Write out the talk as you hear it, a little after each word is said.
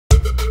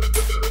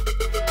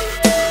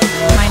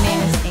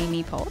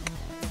Amy Polk.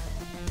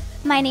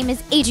 My name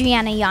is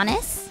Adriana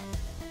Yanis.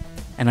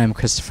 And I'm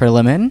Christopher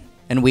Lemon,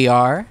 and we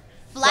are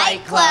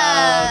Flight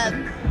Club!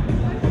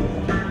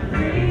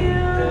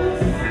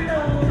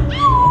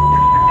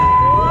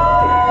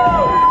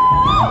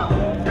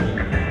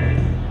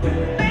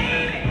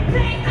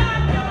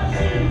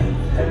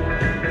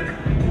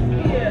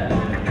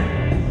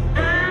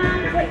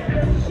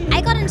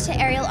 I got into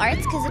aerial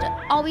arts because it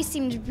always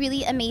seemed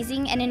really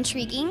amazing and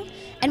intriguing.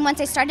 And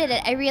once I started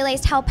it, I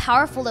realized how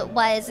powerful it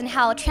was and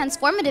how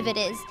transformative it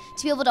is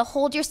to be able to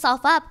hold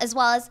yourself up as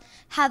well as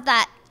have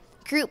that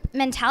group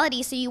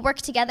mentality so you work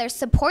together,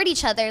 support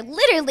each other,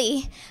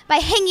 literally, by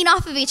hanging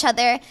off of each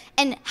other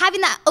and having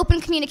that open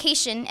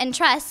communication and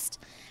trust.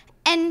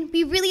 And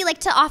we really like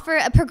to offer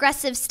a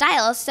progressive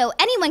style so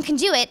anyone can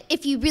do it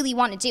if you really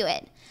want to do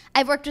it.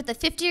 I've worked with a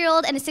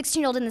 50-year-old and a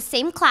 16-year-old in the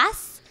same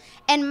class.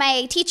 And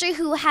my teacher,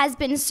 who has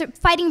been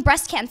fighting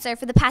breast cancer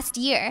for the past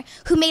year,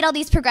 who made all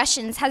these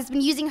progressions, has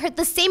been using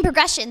the same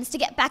progressions to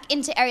get back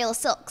into aerial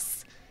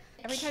silks.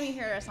 Every time you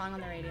hear a song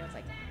on the radio, it's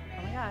like,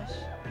 oh my gosh,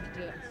 I could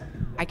do it.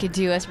 I could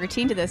do a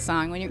routine to this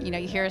song. When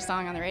you hear a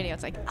song on the radio,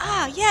 it's like,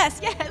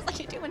 yes, I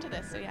should do one to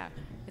this. So yeah,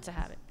 it's a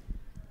habit.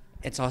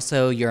 It's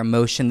also your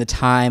emotion, the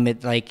time.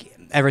 It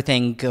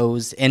everything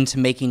goes into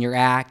making your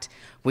act.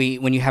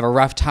 When you have a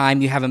rough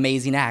time, you have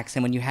amazing acts,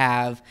 and when you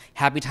have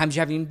happy times,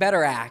 you have even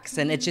better acts.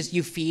 And it's just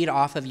you feed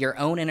off of your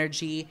own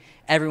energy,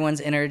 everyone's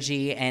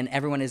energy, and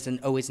everyone is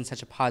always in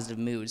such a positive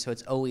mood. So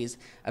it's always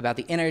about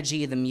the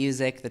energy, the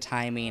music, the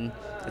timing.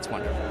 It's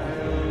wonderful.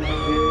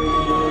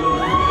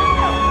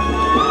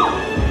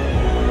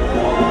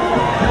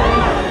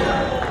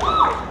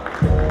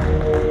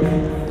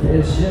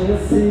 It's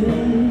jealousy,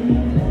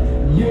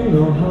 you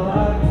know how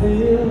I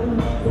feel.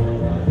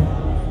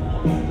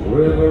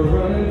 River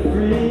running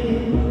free,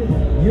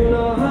 you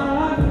know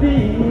how I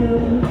feel.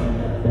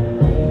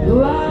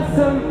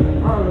 Blossom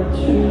on a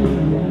tree,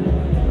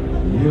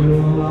 you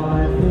know how I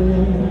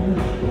feel.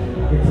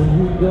 It's a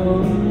new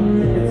dawn,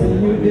 it's a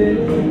new day,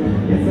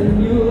 it's a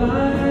new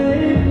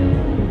life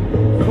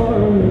for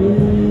me.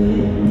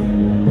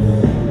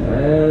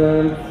 And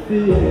I'm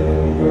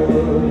feeling good.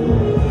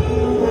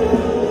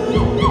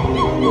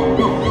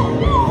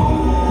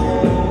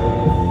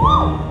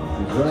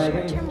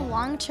 Short-term,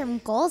 long-term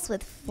goals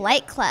with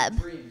Flight Club.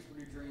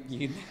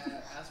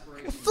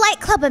 Flight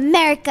Club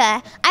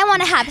America. I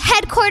want to have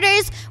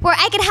headquarters where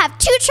I can have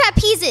 2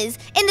 trapezes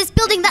in this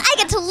building that I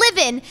get to live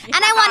in, and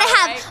I want to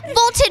have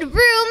vaulted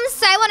rooms.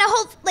 So I want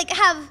to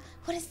have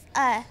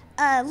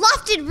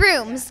lofted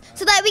rooms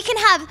so that we can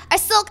have our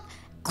silk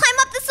climb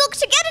up the silk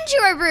to get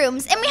into our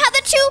rooms, and we have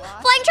the 2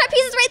 flying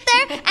trapezes right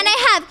there, and I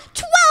have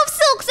 12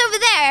 silks over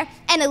there,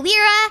 and a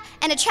lyra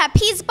and a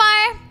trapeze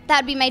bar.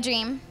 That would be my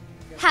dream.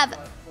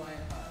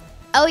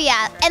 Oh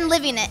yeah, and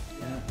living it.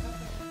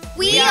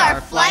 We are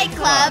Flight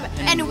Club,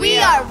 and we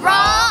are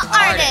raw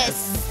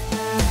artists.